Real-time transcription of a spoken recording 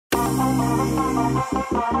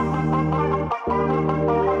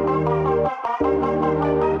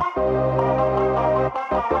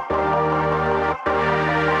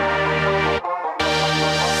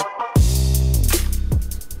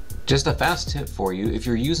Just a fast tip for you, if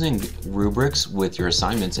you're using rubrics with your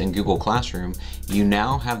assignments in Google Classroom, you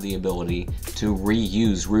now have the ability to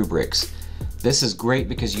reuse rubrics. This is great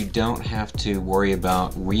because you don't have to worry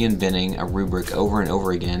about reinventing a rubric over and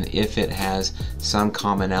over again if it has some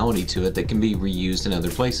commonality to it that can be reused in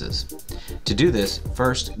other places. To do this,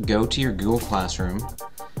 first go to your Google Classroom,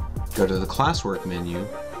 go to the classwork menu,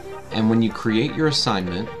 and when you create your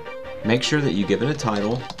assignment, make sure that you give it a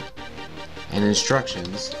title and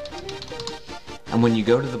instructions. And when you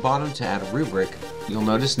go to the bottom to add a rubric, you'll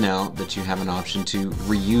notice now that you have an option to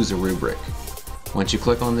reuse a rubric. Once you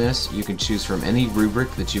click on this, you can choose from any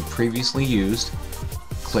rubric that you've previously used,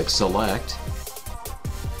 click select,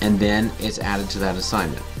 and then it's added to that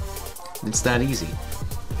assignment. It's that easy.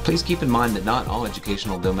 Please keep in mind that not all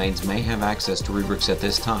educational domains may have access to rubrics at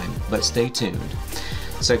this time, but stay tuned.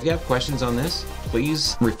 So if you have questions on this,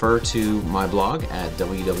 please refer to my blog at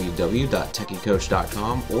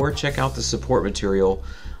www.techycoach.com or check out the support material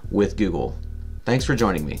with Google. Thanks for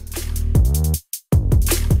joining me.